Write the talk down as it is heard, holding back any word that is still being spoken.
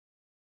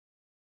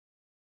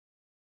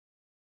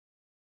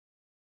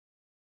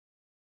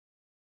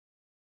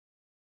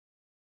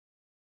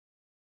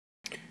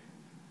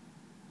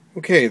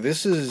Okay,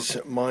 this is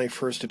my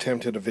first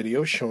attempt at a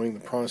video showing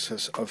the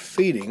process of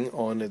fading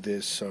on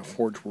this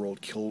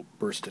Forgeworld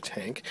Bursta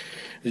tank.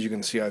 As you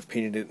can see, I've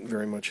painted it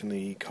very much in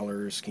the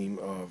color scheme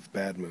of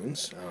Bad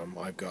Moons.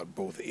 I've got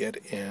both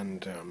it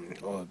and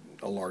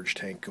a large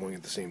tank going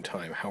at the same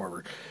time.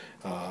 However,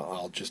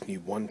 I'll just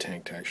need one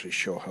tank to actually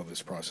show how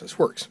this process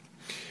works.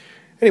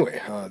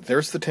 Anyway,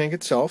 there's the tank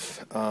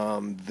itself.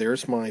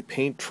 There's my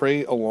paint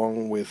tray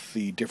along with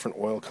the different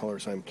oil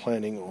colors I'm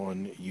planning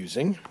on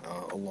using,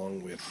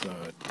 along with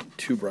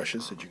two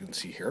brushes that you can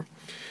see here.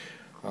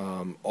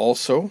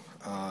 Also,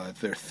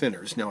 they're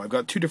thinners. Now I've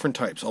got two different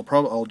types.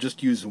 I'll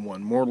just use the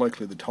one, more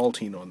likely the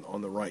Taltine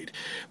on the right.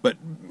 But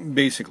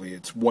basically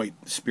it's white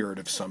spirit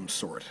of some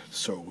sort.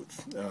 So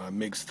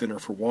MIG's thinner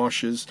for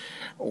washes,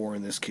 or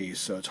in this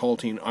case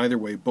Taltine. Either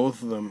way,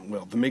 both of them,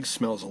 well, the MIG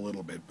smells a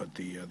little bit, but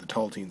the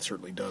Taltine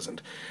certainly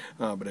doesn't.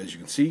 But as you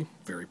can see,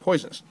 very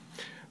poisonous.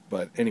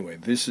 But anyway,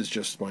 this is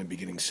just my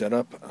beginning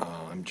setup.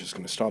 I'm just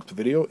going to stop the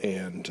video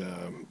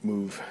and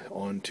move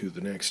on to the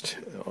next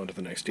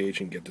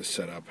stage and get this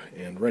set up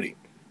and ready.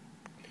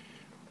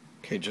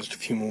 Okay, just a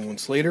few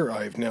moments later,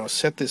 I've now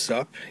set this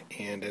up,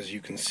 and as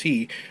you can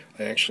see,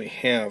 I actually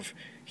have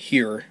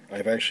here,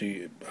 I've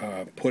actually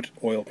put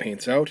oil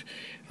paints out,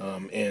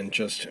 and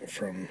just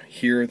from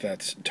here,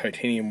 that's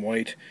titanium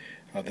white.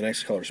 The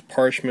next color is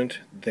parchment,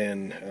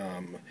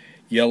 then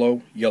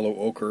yellow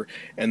ochre,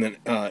 and then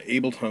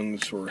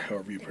Abeltongues, or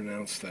however you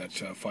pronounce that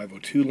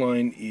 502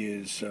 line,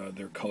 is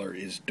their color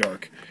is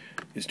dark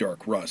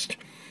rust.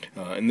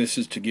 And this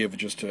is to give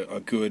just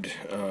a good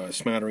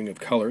smattering of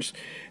colors.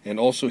 And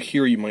also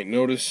here you might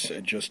notice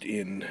just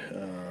in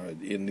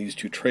these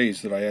two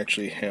trays that I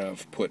actually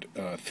have put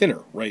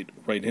thinner right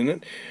in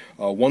it.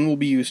 One will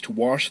be used to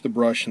wash the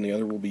brush, and the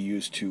other will be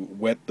used to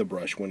wet the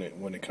brush when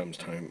it comes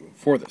time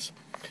for this.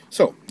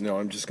 So now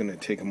I'm just going to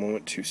take a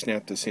moment to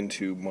snap this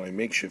into my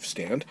makeshift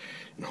stand,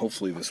 and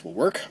hopefully this will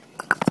work.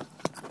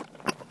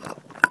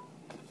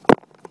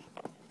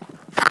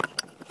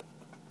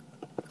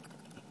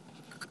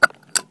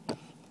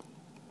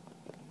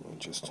 I'm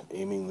just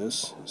aiming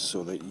this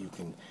so that you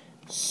can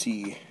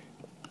see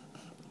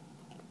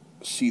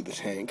the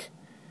tank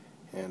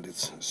and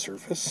its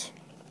surface.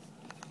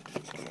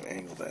 Just going to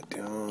angle that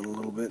down a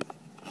little bit,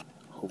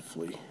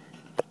 hopefully,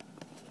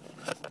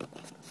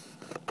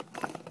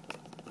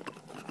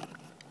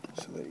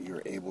 so that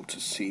you're able to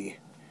see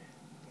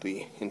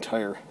the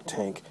entire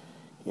tank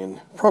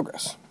in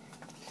progress.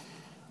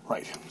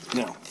 Right,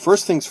 now,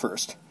 first things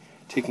first,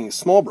 taking a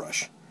small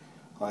brush,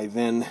 I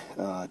then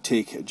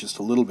take just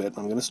a little bit.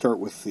 I'm going to start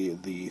with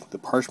the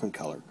parchment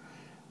color,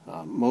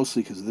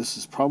 mostly because this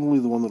is probably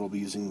the one that I'll be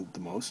using the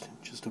most,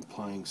 just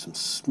applying some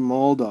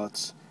small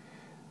dots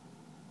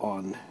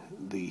on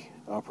the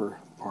upper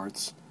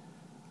parts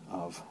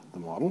of the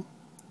model.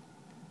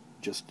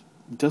 Just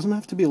doesn't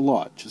have to be a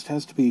lot, just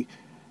has to be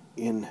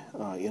in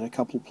a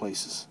couple of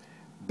places.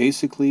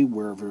 Basically,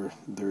 wherever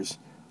there's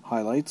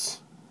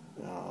highlights,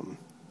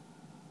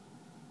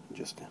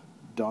 just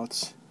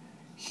dots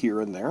here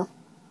and there.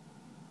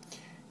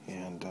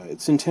 And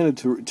it's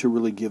intended to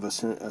really give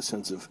us a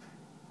sense of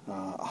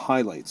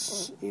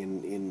highlights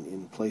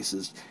in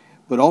places,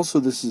 but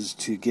also this is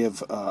to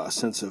give a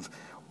sense of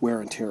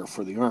wear and tear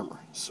for the armor.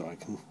 So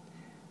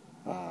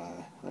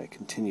I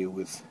continue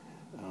with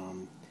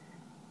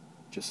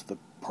just the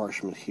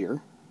parchment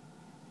here.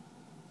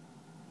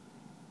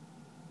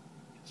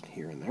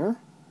 Here and there, a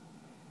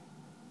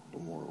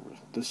little more over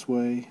this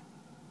way,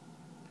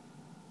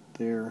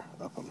 there,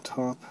 up on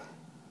top,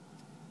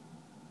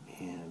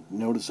 and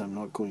notice I'm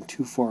not going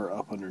too far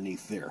up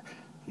underneath there.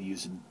 I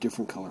use a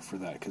different color for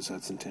that because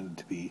that's intended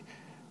to be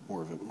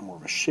more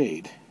of a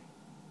shade.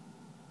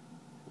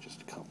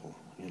 Just a couple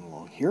in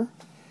along here,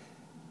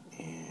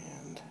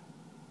 and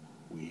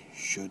we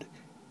should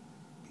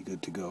be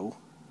good to go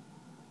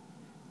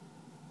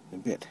in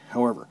a bit.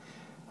 However,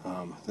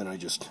 then I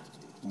just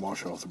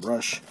wash off the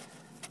brush,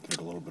 give it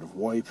a little bit of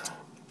wipe,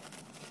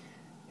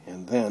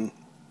 and then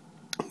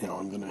now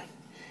I'm going to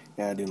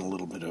add in a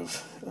little bit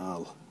of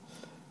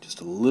just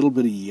a little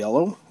bit of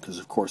yellow, because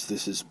of course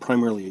this is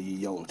primarily a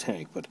yellow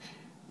tank, but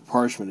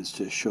parchment is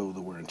to show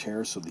the wear and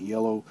tear, so the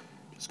yellow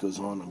just goes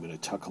on. I'm going to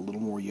tuck a little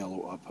more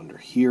yellow up under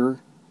here,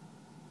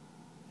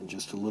 and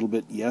just a little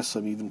bit. Yes,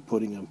 I'm even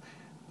putting a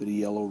bit of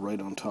yellow right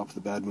on top of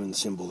the Bad Moon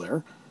symbol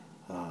there.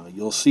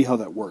 You'll see how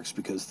that works,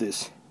 because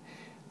this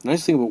the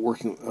nice thing about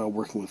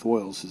working with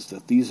oils is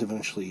that these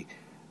eventually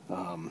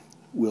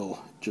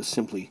will just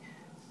simply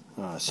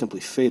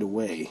fade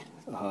away,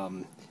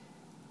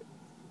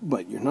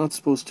 but you're not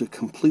supposed to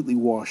completely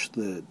wash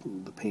the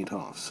paint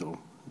off. So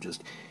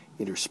just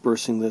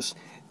interspersing this,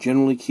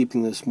 generally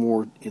keeping this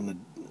more in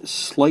the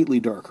slightly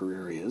darker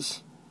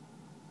areas,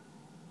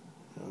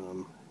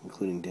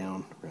 including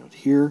down around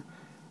here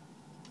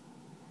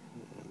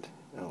and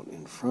out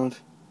in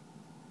front.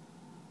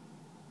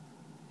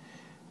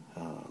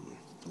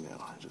 Now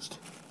I just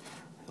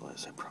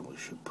realized I probably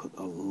should put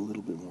a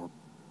little bit more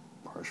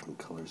parchment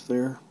colors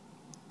there.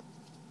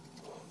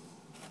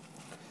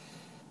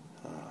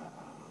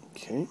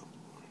 Okay.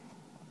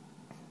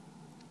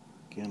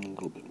 Again, a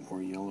little bit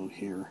more yellow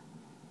here,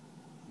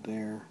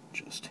 there,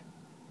 just.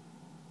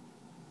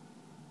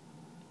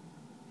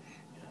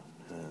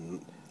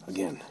 And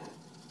again,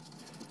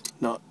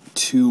 not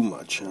too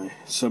much.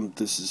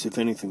 This is, if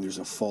anything, there's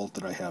a fault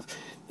that I have.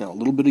 Now, a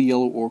little bit of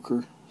yellow ochre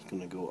is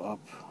going to go up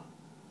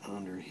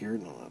under here.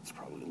 No, that's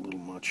probably a little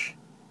much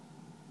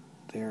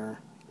there.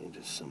 And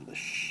just some of the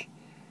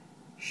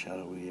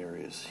shadowy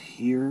areas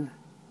here,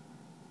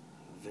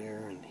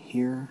 there, and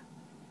here,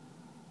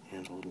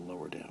 and a little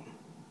lower down.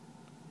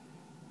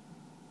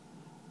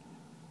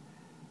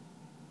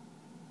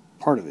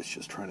 Part of it's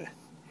just trying to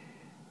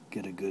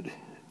get a good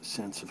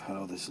sense of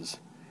how this is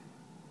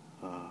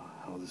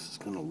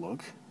going to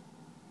look.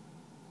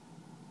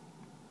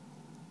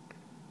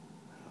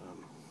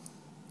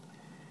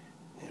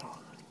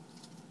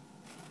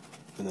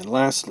 And then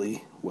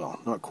lastly, well,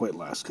 not quite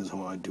last, because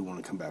I do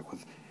want to come back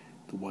with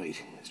the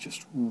white. It's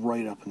just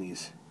right up in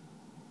these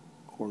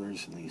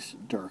corners, in these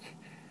dark,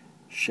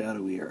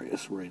 shadowy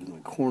areas, right in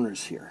the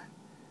corners here.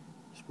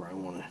 Is where I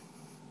want to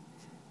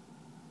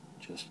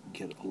just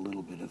get a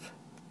little bit of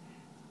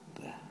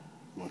the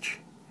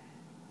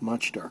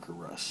much darker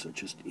rust. So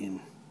just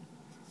in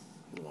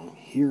along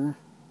here.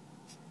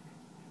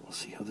 We'll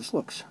see how this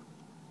looks.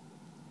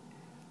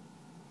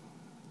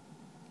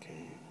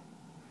 Okay.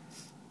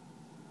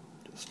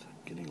 Just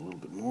getting a little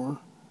bit more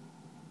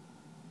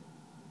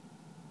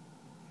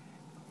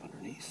up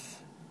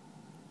underneath.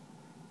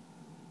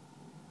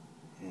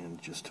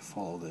 And just to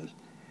follow the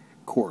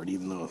cord,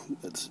 even though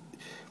it's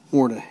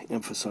more to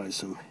emphasize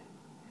some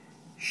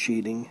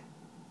shading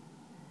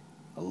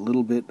a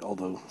little bit,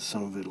 although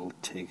some of it will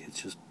take,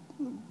 it's just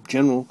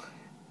general.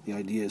 The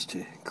idea is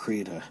to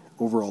create an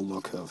overall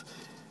look of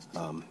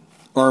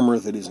armor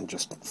that isn't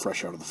just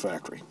fresh out of the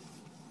factory.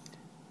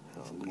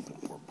 A little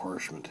bit more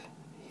parchment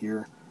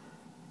here.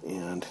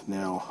 And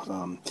now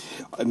I'm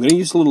going to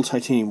use a little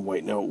titanium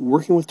white. Now,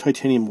 working with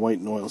titanium white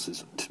in oils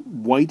is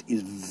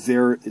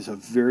a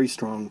very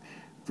strong,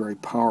 very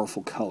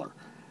powerful color,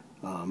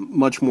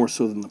 much more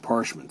so than the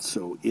parchment.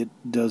 So it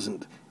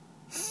doesn't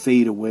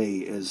fade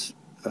away as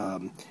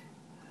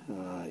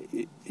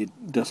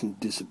it doesn't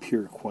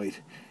disappear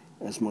quite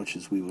as much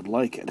as we would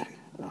like it.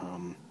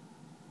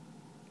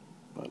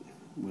 But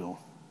we'll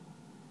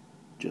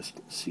just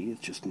see.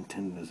 It's just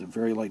intended as a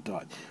very light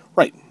dot.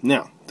 Right,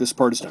 now this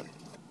part is done.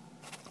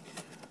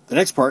 The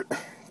next part,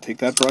 take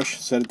that brush,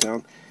 set it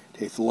down,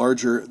 take the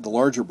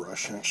larger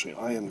brush. Actually,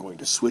 I am going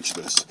to switch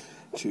this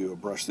to a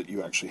brush that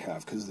you actually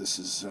have, because this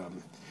is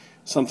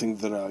something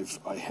that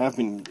I have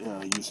been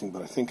using,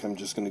 but I think I'm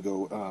just going to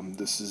go,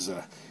 this is,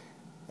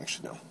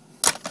 actually no,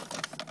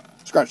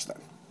 scratch that.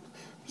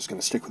 I'm just going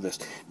to stick with this.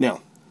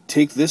 Now,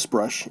 take this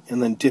brush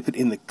and then dip it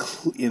in the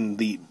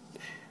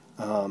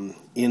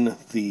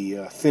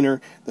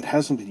thinner that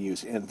hasn't been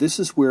used, and this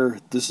is where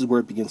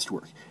it begins to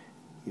work.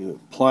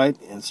 You apply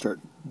it and start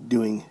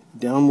doing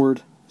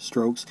downward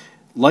strokes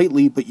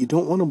lightly, but you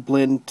don't want to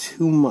blend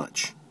too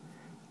much.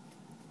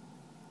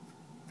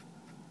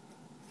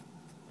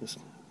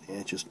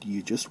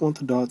 You just want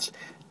the dots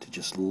to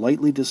just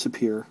lightly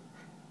disappear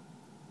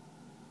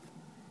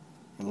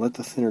and let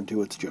the thinner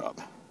do its job.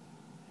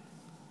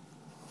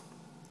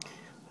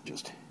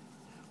 Just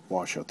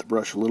wash out the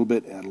brush a little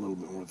bit, add a little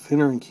bit more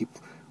thinner, and keep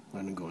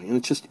letting it going. And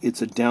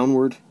it's a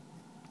downward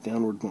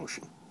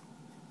motion.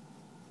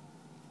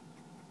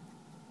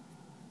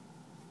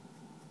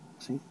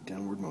 See?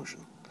 Downward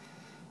motion.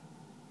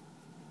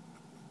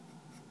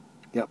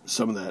 Yep,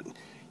 some of that,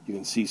 you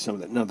can see some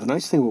of that. Now, the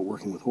nice thing about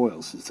working with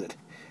oils is that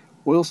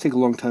oils take a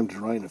long time to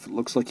dry, and if it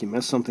looks like you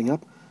messed something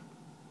up,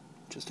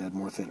 just add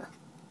more thinner.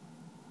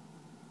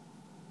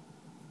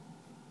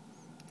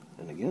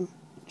 And again,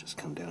 just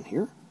come down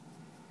here.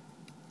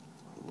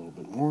 A little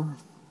bit more.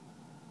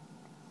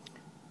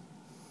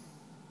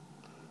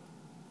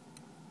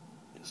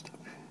 Just up.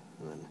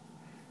 And then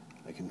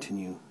I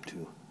continue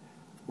to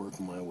work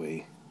my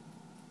way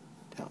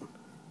down.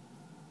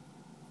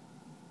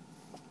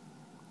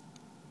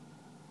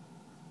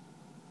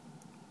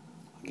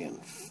 Again,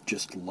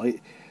 just a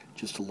light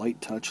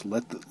touch.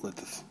 Let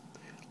the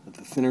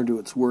thinner do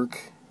its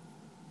work.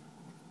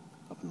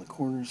 Up in the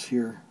corners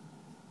here,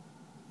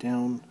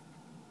 down.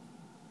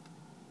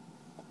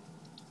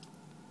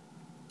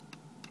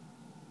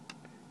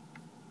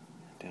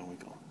 Down we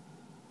go.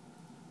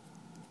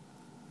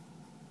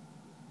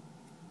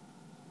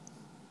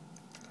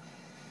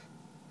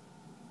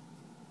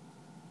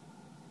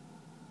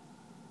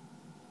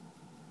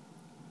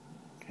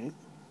 Okay.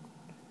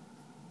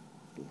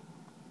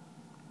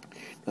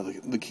 Now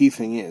the key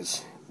thing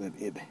is that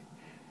you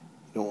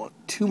don't want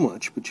too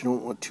much, but you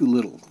don't want too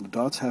little. The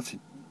dots have to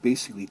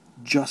basically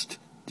just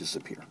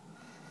disappear.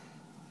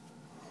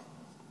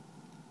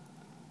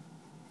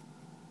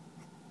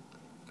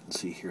 You can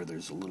see here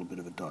there's a little bit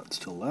of a dot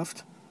still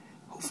left.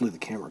 Hopefully the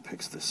camera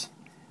picks this,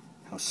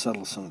 how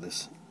subtle some of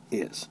this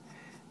is.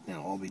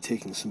 Now I'll be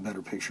taking some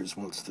better pictures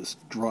once this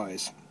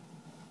dries,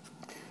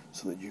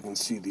 so that you can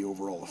see the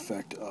overall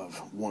effect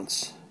of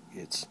once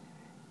it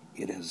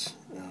has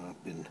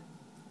been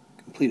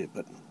completed.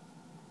 But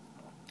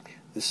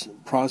this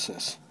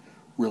process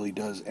really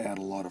does add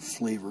a lot of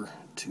flavor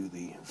to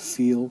the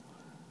feel.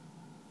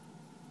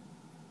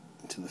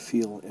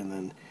 And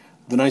then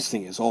the nice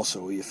thing is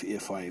also,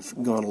 if I've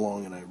gone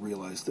along and I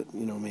realize that,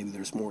 you know, maybe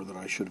there's more that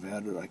I should have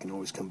added, I can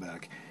always come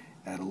back,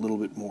 add a little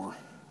bit more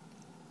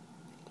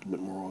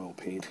oil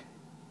paint.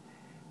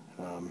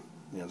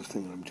 The other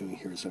thing that I'm doing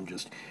here is I'm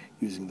just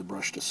using the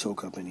brush to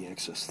soak up any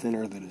excess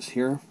thinner that is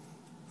here.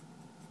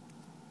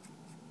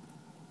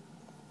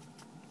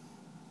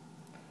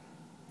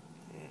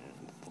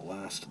 And the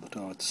last of the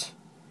dots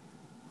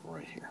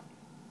right here.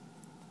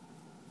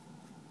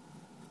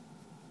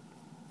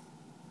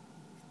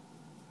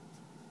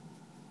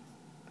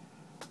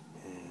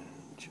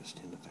 And just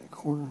into that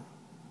corner,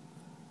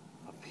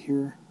 up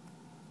here,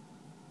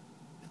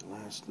 and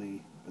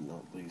lastly, but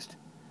not least,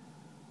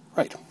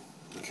 right.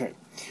 Okay,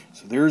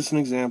 so there's an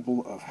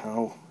example of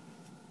how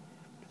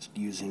just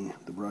using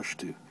the brush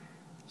to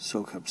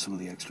soak up some of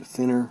the extra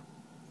thinner.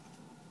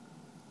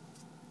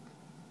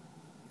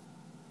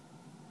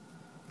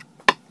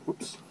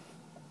 Whoops.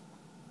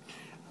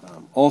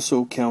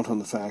 Also count on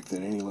the fact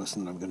that any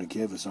lesson that I'm going to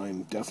give is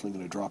I'm definitely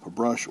going to drop a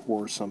brush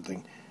or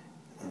something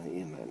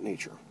in that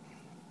nature.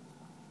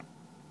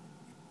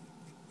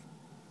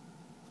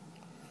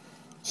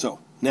 So,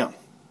 now,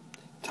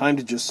 time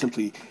to just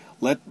simply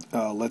let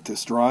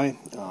this dry.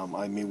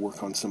 I may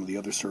work on some of the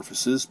other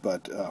surfaces,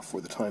 but for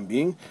the time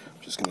being,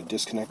 I'm just going to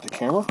disconnect the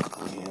camera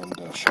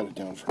and shut it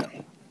down for now.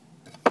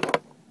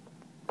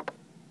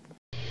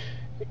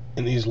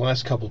 In these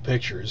last couple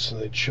pictures,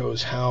 it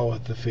shows how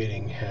the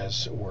fading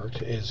has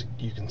worked. As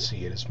you can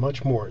see, it is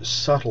much more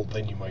subtle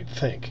than you might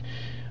think,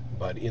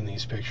 but in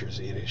these pictures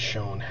it is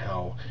shown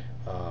how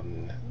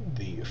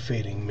the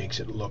fading makes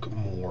it look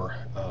more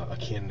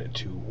akin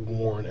to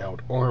worn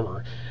out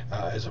armor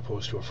as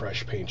opposed to a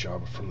fresh paint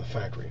job from the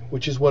factory,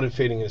 which is what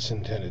fading is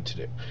intended to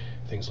do.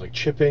 Things like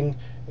chipping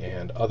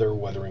and other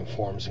weathering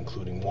forms,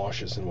 including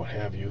washes and what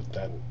have you,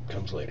 that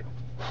comes later.